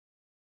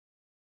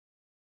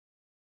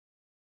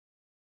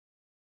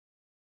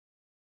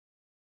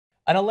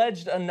An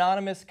alleged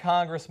anonymous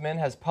congressman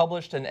has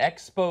published an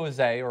expose,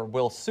 or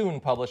will soon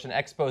publish an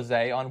expose,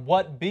 on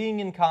what being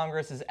in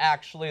Congress is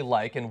actually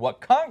like and what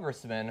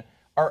congressmen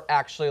are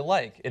actually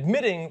like,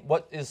 admitting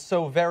what is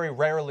so very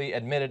rarely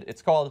admitted.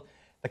 It's called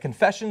The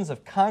Confessions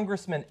of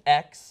Congressman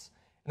X,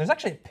 and there's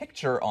actually a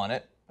picture on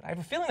it. I have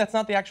a feeling that's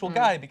not the actual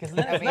guy because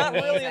then it's not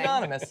really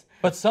anonymous,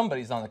 but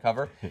somebody's on the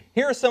cover.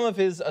 Here are some of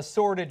his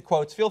assorted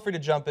quotes. Feel free to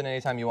jump in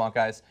anytime you want,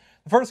 guys.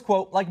 The first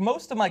quote, like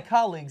most of my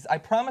colleagues, I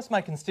promise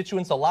my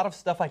constituents a lot of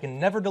stuff I can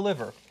never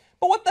deliver.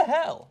 But what the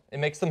hell? It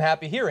makes them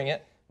happy hearing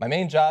it. My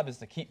main job is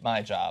to keep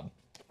my job.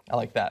 I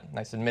like that.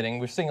 Nice admitting.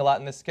 We're seeing a lot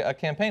in this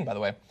campaign, by the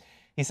way.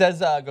 He says,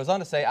 goes on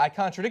to say, I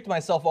contradict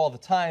myself all the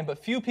time, but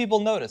few people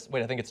notice.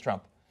 Wait, I think it's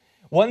Trump.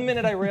 1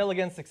 minute I rail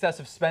against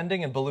excessive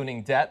spending and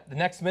ballooning debt. The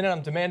next minute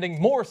I'm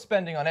demanding more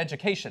spending on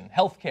education,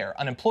 healthcare,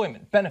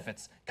 unemployment,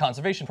 benefits,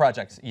 conservation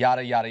projects,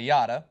 yada, yada,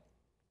 yada.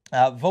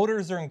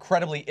 Voters are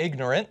incredibly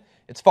ignorant.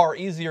 It's far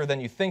easier than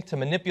you think to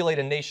manipulate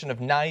a nation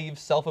of naive,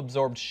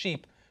 self-absorbed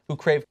sheep who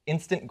crave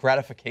instant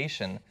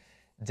gratification.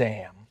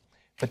 Damn.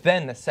 But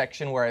then the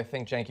section where I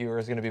think Cenk Uygur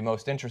is going to be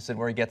most interested,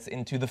 where he gets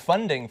into the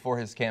funding for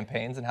his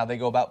campaigns and how they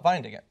go about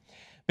finding it.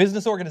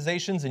 Business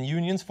organizations and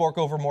unions fork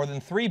over more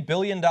than $3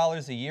 billion a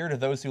year to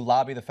those who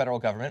lobby the federal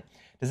government.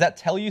 Does that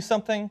tell you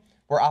something?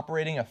 We're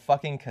operating a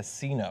fucking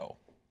casino.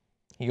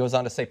 He goes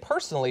on to say,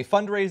 personally,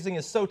 fundraising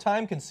is so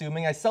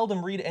time-consuming, I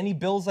seldom read any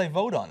bills I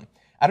vote on.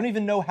 I don't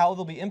even know how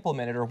they'll be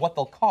implemented or what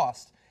they'll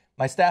cost.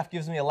 My staff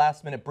gives me a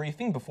last-minute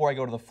briefing before I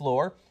go to the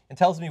floor and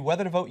tells me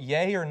whether to vote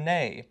yay or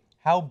nay.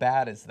 How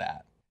bad is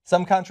that?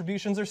 Some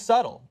contributions are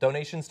subtle.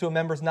 Donations to a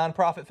member's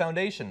nonprofit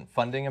foundation,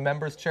 funding a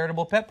member's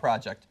charitable pet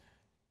project,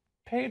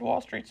 paid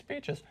Wall Street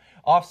speeches,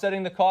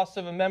 offsetting the cost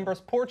of a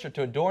member's portrait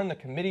to adorn the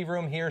committee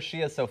room he or she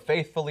has so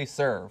faithfully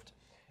served.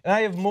 And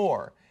I have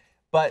more.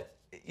 But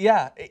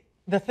yeah,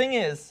 the thing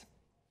is,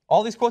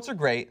 all these quotes are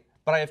great,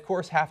 but I of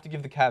course have to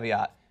give the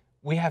caveat.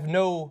 We have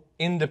no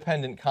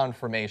independent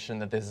confirmation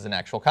that this is an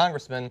actual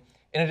congressman,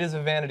 and it is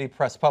a vanity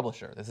press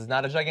publisher. This is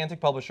not a gigantic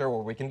publisher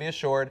where we can be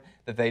assured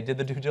that they did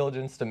the due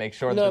diligence to make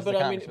sure that this is a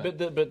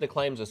congressman. But the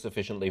claims are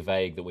sufficiently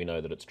vague that we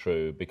know that it's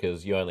true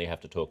because you only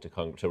have to talk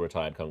to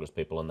retired Congress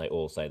people and they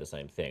all say the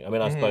same thing. I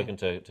mean, I've spoken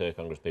to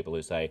Congress people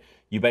who say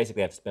you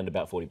basically have to spend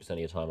about 40% of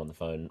your time on the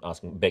phone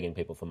begging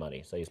people for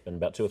money. So you spend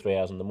about 2 or 3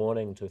 hours in the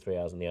morning, 2 or 3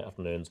 hours in the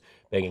afternoons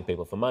begging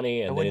people for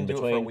money, and then in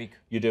between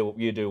you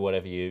do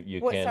whatever you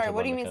can. Sorry, to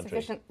what do you run the mean country.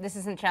 sufficient? This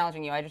isn't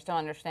challenging you. I just don't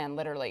understand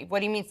literally. What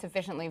do you mean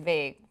sufficiently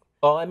vague?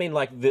 Oh, I mean,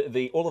 like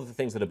all of the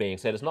things that are being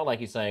said. It's not like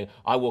he's saying,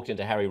 I walked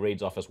into Harry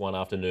Reid's office one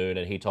afternoon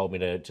and he told me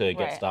to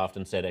get staffed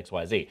and said X,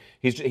 Y, Z.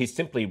 He's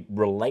simply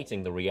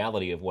relating the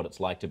reality of what it's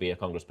like to be a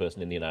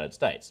congressperson in the United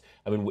States.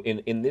 I mean,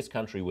 in this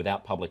country,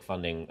 without public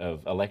funding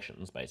of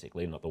elections,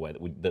 basically, not the way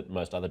that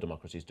most other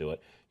democracies do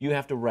it, you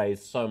have to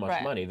raise so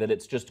much money that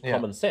it's just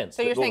common sense.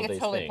 So you're saying it's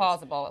totally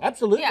plausible?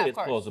 Absolutely, it's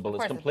plausible.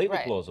 It's completely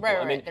plausible.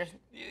 I mean,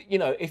 you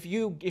know, if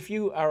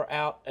you are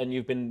out and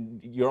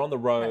you're on the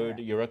road,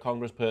 you're a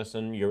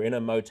congressperson, you're in a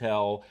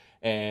motel,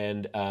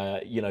 and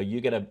you know, you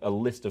get a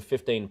list of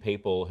 15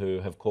 people who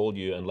have called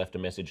you and left a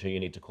message who you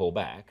need to call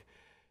back,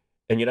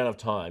 and you don't have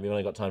time, you've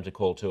only got time to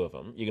call 2 of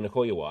them, you're going to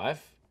call your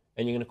wife,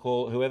 and you're going to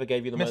call whoever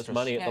gave you the most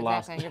money at the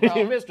last...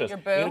 Your mistress. You're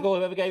going to call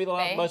whoever gave you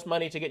the most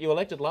money to get you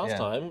elected last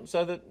time,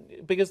 so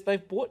that because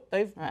they've bought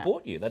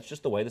you. That's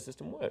just the way the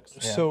system works.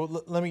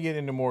 So let me get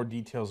into more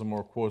details and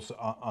more quotes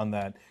on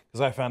that, because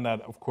I found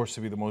that, of course,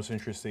 to be the most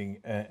interesting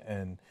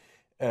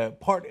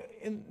part.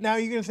 And now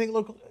you're going to think,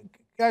 look,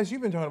 guys,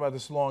 you've been talking about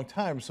this a long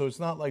time, so it's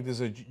not like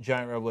there's a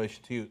giant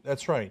revelation to you.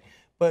 That's right.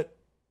 But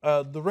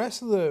the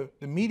rest of the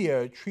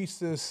media treats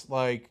this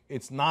like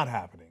it's not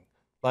happening.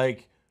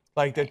 Like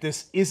that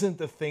this isn't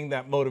the thing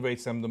that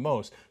motivates them the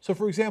most. So,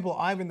 for example,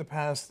 I've in the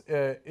past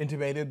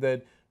intimated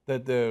that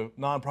the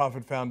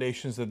nonprofit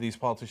foundations that these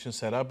politicians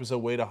set up is a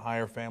way to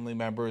hire family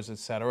members, et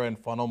cetera, and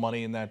funnel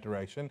money in that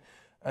direction.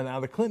 And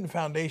now the Clinton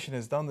Foundation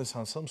has done this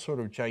on some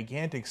sort of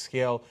gigantic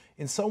scale.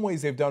 In some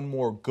ways, they've done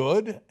more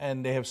good,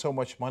 and they have so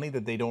much money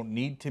that they don't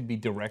need to be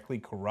directly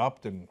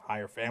corrupt and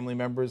hire family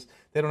members.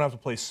 They don't have to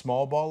play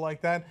small ball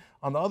like that.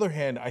 On the other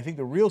hand, I think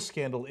the real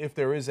scandal, if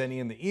there is any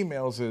in the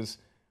emails, is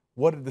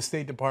what did the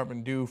State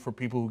Department do for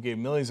people who gave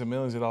millions and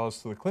millions of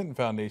dollars to the Clinton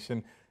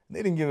Foundation?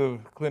 They didn't give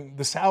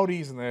the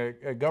Saudis and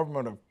the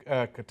government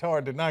of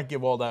Qatar did not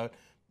give all that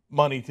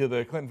money to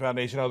the Clinton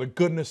Foundation out of the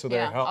goodness of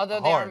their heart. Although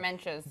they are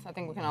mensches, I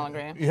think we can all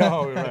agree.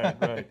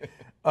 Yeah,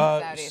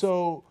 right.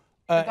 So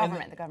the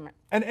government.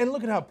 And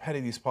look at how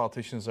petty these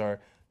politicians are.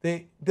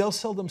 They'll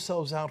sell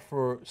themselves out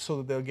so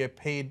that they'll get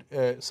paid.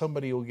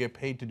 Somebody will get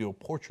paid to do a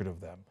portrait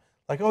of them.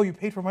 Like, oh, you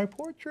paid for my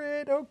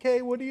portrait.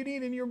 Okay, what do you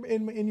need in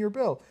your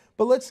bill?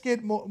 But let's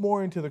get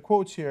more into the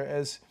quotes here.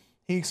 As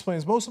he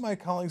explains, most of my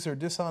colleagues are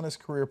dishonest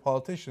career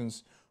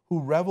politicians who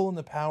revel in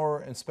the power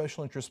and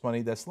special interest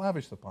money that's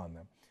lavished upon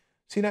them.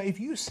 See, now,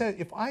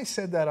 if I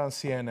said that on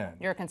CNN,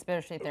 you're a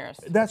conspiracy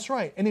theorist. That's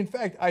right. And in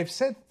fact, I've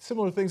said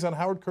similar things on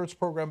Howard Kurtz's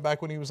program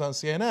back when he was on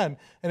CNN,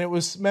 and it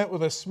was met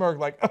with a smirk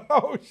like,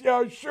 oh,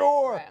 yeah,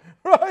 sure.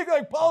 Right?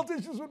 Like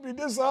politicians would be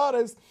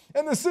dishonest,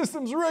 and the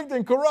system's rigged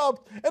and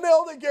corrupt, and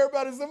all they care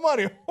about is the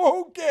money.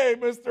 Okay,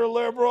 Mr.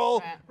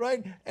 Liberal.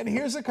 Right? And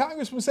here's a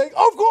congressman saying,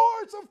 of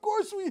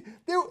course,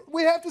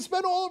 we have to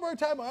spend all of our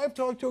time. I've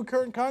talked to a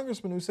current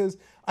congressman who says,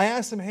 I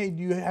asked him, hey,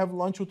 do you have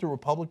lunch with the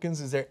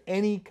Republicans? Is there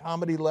any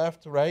comedy left?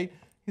 Right?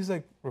 He's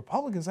like,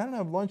 Republicans? I don't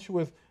have lunch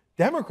with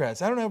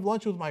Democrats. I don't have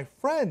lunch with my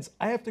friends.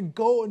 I have to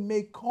go and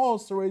make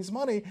calls to raise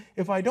money.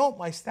 If I don't,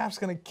 my staff's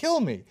going to kill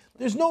me.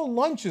 There's no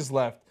lunches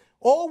left.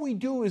 All we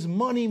do is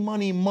money,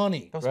 money,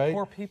 money. Those right?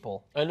 poor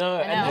people. I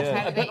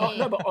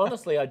know. But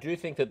honestly, I do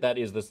think that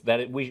is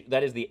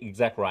the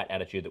exact right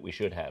attitude that we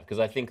should have. Because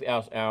I think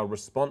our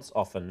response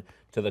often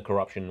to the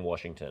corruption in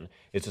Washington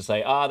is to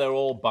say, they're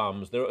all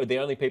bums. The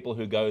only people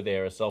who go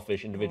there are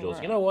selfish individuals.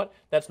 Right. You know what?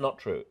 That's not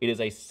true. It is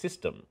a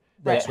system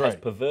that has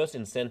perverse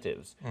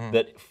incentives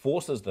that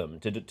forces them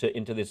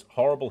into this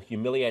horrible,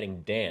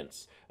 humiliating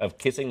dance of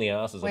kissing the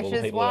asses of all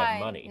the people who have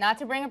money. Not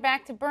to bring it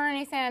back to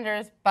Bernie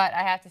Sanders, but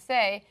I have to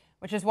say,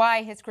 which is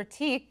why his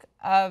critique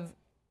of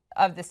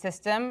the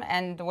system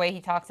and the way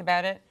he talks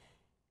about it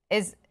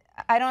is,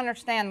 I don't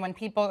understand when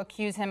people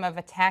accuse him of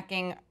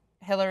attacking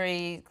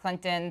Hillary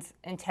Clinton's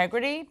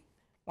integrity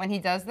when he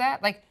does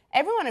that. Like,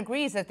 everyone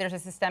agrees that there's a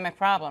systemic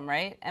problem,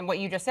 right? And what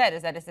you just said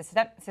is that it's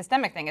a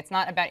systemic thing. It's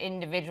not about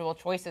individual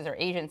choices or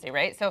agency,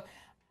 right? So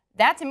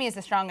that, to me, is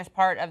the strongest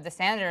part of the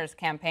Sanders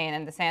campaign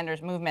and the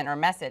Sanders movement or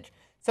message.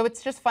 So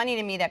it's just funny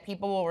to me that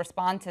people will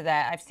respond to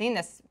that. I've seen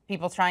this,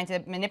 people trying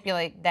to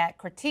manipulate that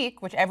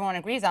critique, which everyone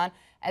agrees on,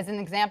 as an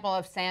example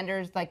of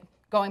Sanders, like,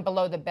 going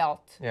below the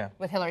belt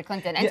with Hillary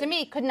Clinton. And to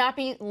me, it could not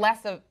be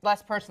less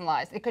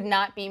personalized. It could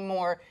not be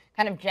more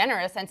kind of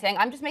generous and saying,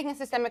 I'm just making a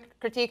systemic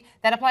critique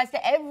that applies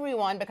to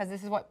everyone because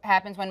this is what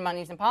happens when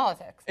money's in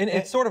politics. And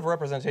it's sort of a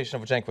representation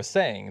of what Cenk was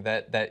saying,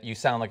 that you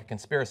sound like a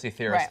conspiracy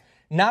theorist. Right.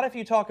 Not if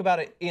you talk about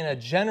it in a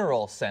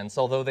general sense,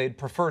 although they'd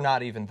prefer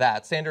not even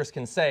that. Sanders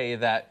can say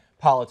that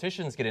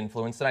politicians get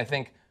influenced, and I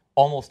think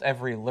almost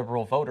every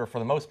liberal voter, for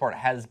the most part,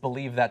 has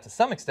believed that to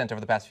some extent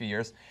over the past few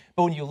years.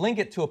 But when you link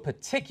it to a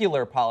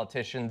particular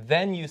politician,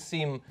 then you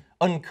seem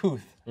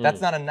uncouth.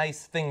 That's not a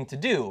nice thing to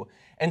do.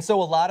 And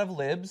so a lot of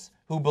libs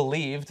who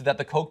believed that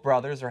the Koch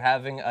brothers are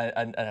having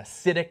an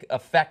acidic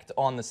effect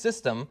on the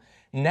system,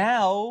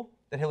 now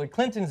that Hillary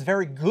Clinton is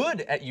very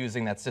good at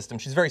using that system,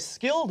 she's very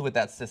skilled with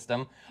that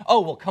system, oh,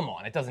 well, come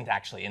on, it doesn't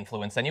actually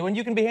influence anyone.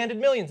 You can be handed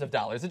millions of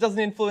dollars. It doesn't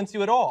influence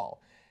you at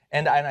all.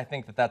 And I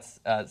think that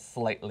that's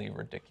slightly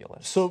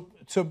ridiculous.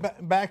 So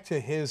back to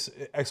his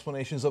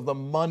explanations of the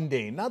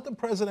mundane, not the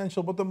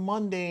presidential, but the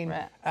mundane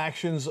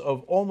actions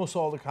of almost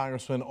all the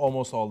congressmen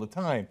almost all the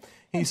time.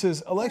 He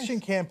says, election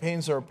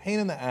campaigns are a pain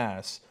in the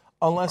ass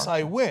unless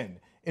I win,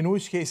 in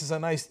which case it's a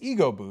nice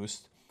ego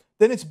boost.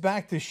 Then it's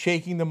back to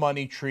shaking the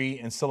money tree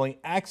and selling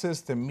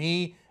access to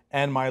me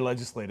and my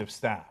legislative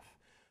staff.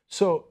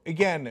 So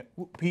again,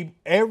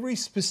 every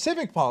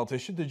specific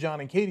politician, to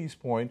John and Katie's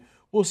point,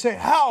 will say,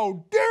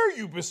 how dare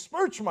you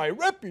besmirch my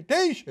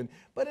reputation?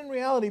 But in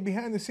reality,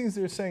 behind the scenes,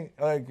 they're saying,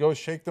 go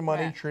shake the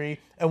money tree.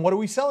 And what are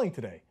we selling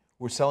today?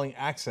 We're selling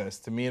access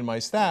to me and my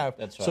staff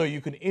so you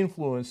can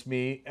influence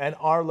me and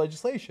our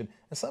legislation.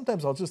 And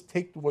sometimes I'll just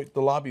take what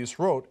the lobbyists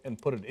wrote and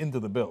put it into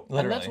the bill.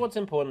 Literally. And that's what's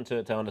important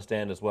to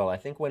understand as well. I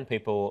think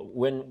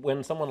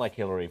when someone like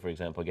Hillary, for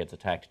example, gets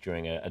attacked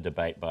during a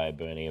debate by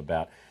Bernie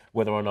about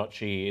whether or not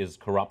she is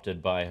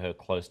corrupted by her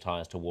close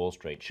ties to Wall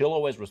Street, she'll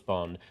always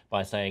respond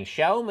by saying,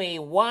 show me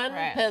one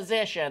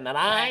position that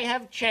I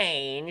have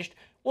changed.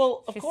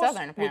 Well, of course,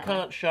 we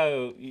can't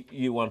show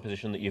you one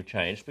position that you've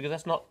changed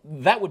because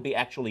that would be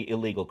actually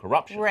illegal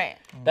corruption. Right.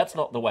 That's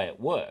not the way it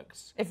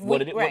works.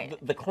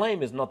 The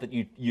claim is not that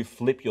you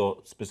flip your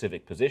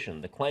specific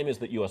position. The claim is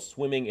that you are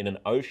swimming in an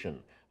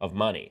ocean of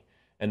money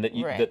and that,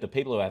 that the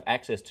people who have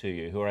access to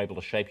you, who are able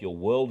to shape your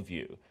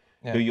worldview,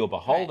 who you're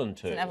beholden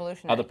to,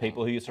 are the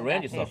people who you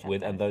surround yourself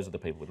with, and those are the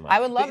people with money. I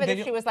would love it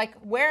if she was like,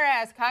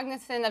 whereas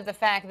cognizant of the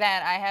fact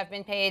that I have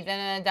been paid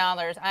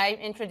dollars, I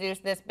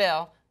introduced this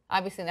bill.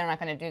 Obviously, they're not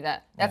going to do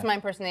that. That's my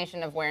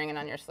impersonation of wearing it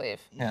on your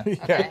sleeve. Yeah.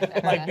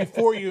 Okay? Like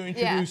before you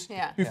introduce,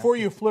 before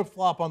you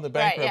flip-flop on the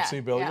bankruptcy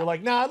bill, you're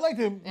like, nah, I'd like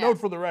to note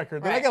for the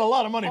record that I got a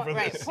lot of money for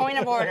this. Point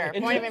of order,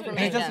 point of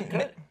information.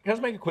 Can I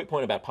just make a quick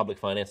point about public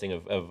financing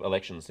of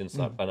elections, since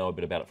I know a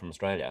bit about it from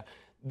Australia?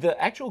 The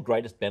actual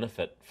greatest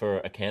benefit for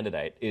a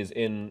candidate is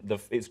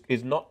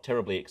not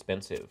terribly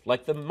expensive.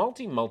 Like the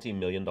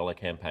multi-million-dollar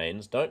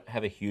campaigns don't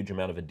have a huge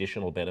amount of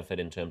additional benefit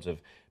in terms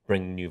of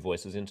bringing new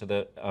voices into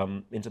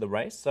the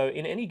race. So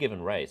in any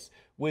given race,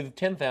 with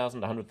 $10,000 to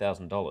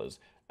 $100,000,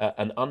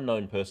 an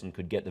unknown person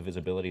could get the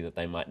visibility that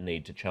they might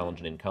need to challenge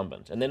an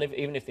incumbent. And then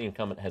even if the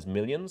incumbent has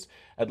millions,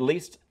 at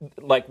least,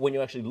 like when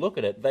you actually look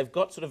at it, they've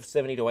got sort of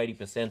 70 to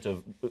 80%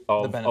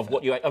 of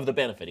the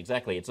benefit.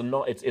 Exactly. It's an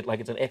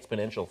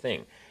exponential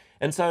thing.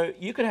 And so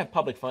you could have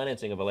public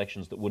financing of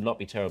elections that would not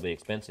be terribly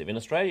expensive. In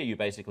Australia, you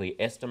basically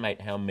estimate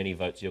how many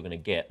votes you're going to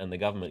get, and the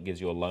government gives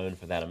you a loan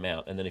for that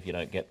amount. And then if you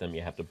don't get them,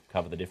 you have to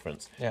cover the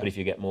difference. Yeah. But if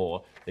you get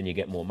more, then you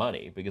get more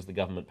money because the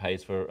government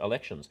pays for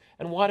elections.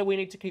 And why do we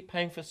need to keep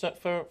paying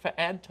for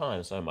ad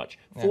time so much?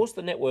 Force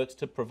the networks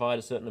to provide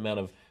a certain amount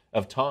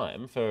of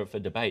time for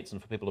debates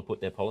and for people to put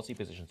their policy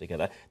positions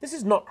together. This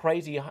is not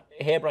crazy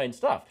harebrained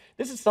stuff.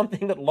 This is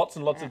something that lots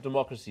and lots of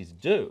democracies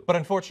do. But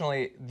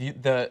unfortunately,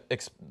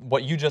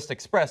 what you just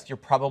expressed, you're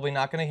probably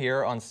not going to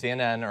hear on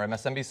CNN or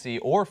MSNBC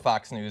or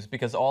Fox News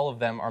because all of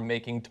them are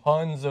making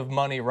tons of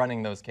money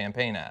running those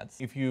campaign ads.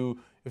 If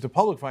the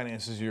public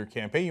finances your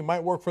campaign, you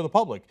might work for the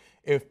public.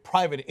 If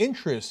private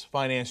interests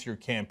finance your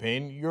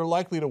campaign, you're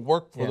likely to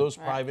work for those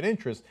private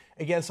interests.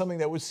 Again, something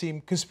that would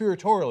seem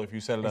conspiratorial if you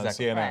said it on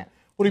CNN. Right.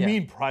 What do you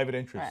mean private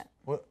interests? Right.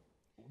 What?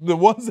 The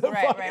ones that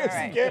finance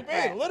the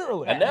campaign,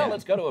 literally. And now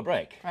let's go to a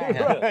break.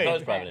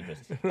 Those private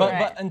interests.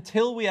 But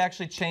until we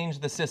actually change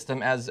the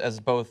system, as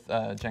both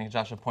Cenk and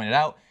Josh have pointed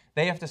out,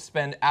 they have to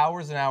spend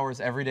hours and hours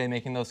every day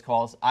making those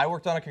calls. I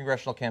worked on a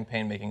congressional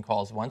campaign making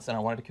calls once, and I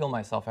wanted to kill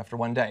myself after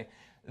one day.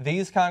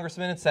 These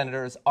congressmen and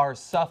senators are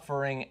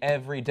suffering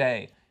every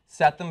day.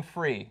 Set them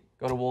free.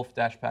 Go to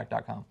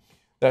wolf-pack.com.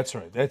 That's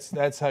right.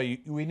 That's how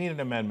we need an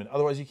amendment.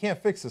 Otherwise, you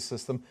can't fix the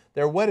system.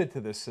 They're wedded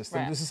to this system.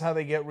 Right. This is how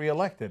they get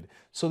reelected.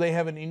 So they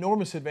have an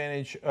enormous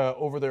advantage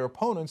over their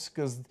opponents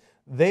because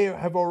they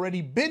have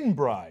already been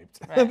bribed.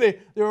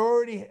 Right. They're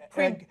already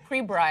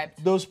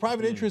pre-bribed. Those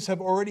private interests have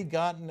already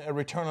gotten a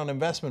return on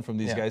investment from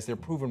these guys. They're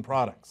proven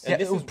products.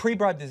 Yeah,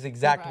 pre-bribed is the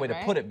exact way to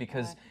put it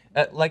because,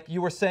 like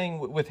you were saying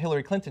with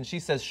Hillary Clinton, she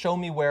says, "Show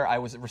me where I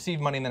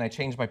received money and then I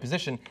changed my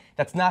position."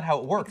 That's not how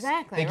it works.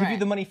 Exactly. They give you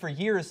the money for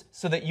years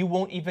so that you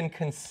won't even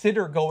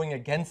consider going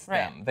against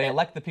them. They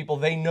elect the people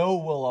they know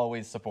will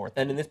always support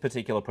them. And in this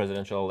particular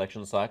presidential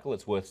election cycle,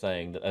 it's worth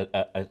saying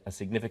that a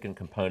significant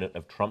component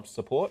of Trump's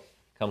support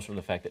comes from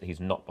the fact that he's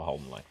not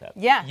beholden like that.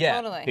 Yeah,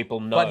 totally. People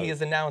know. But he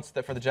has announced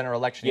that for the general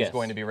election he's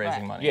going to be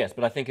raising money. Yes,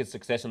 but I think his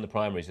success in the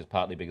primaries is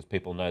partly because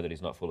people know that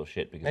he's not full of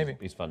shit because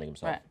he's funding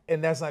himself. Right.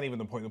 And that's not even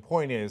the point. The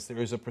point is there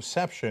is a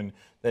perception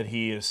that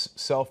he is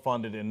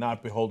self-funded and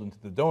not beholden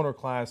to the donor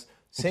class.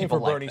 Same for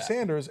Bernie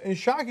Sanders. And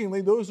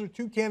shockingly, those are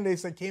two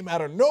candidates that came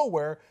out of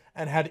nowhere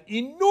and had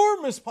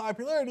enormous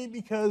popularity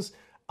because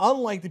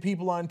unlike the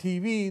people on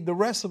TV, the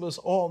rest of us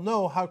all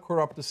know how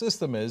corrupt the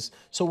system is.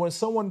 So when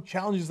someone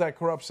challenges that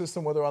corrupt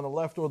system, whether on the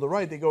left or the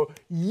right, they go,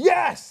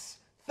 yes,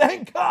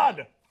 thank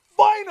God,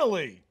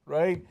 finally,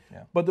 right?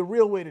 Yeah. But the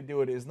real way to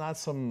do it is not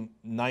some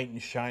knight in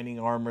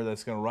shining armor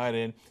that's going to ride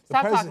in.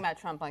 Stop talking about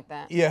Trump like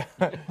that. Yeah.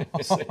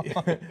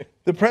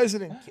 The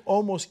president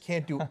almost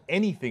can't do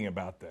anything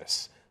about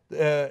this.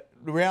 The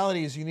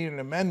reality is you need an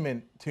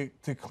amendment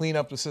to clean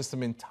up the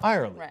system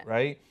entirely,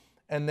 right?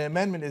 And the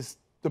amendment is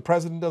the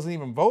president doesn't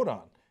even vote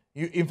on.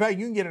 In fact,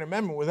 you can get an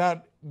amendment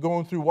without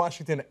going through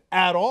Washington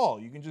at all.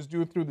 You can just do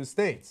it through the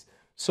states.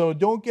 So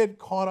don't get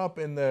caught up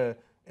in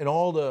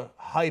all the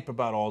hype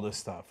about all this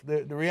stuff.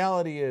 The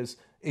reality is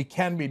it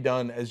can be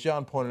done, as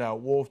John pointed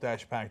out,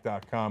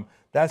 wolf-pack.com.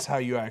 That's how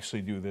you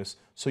actually do this.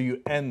 So you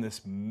end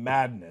this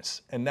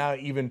madness. And now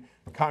even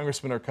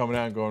congressmen are coming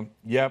out and going,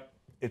 yep,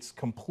 it's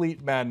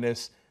complete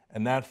madness.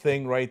 And that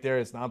thing right there,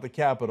 it's not the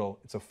Capitol,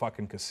 it's a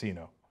fucking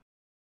casino.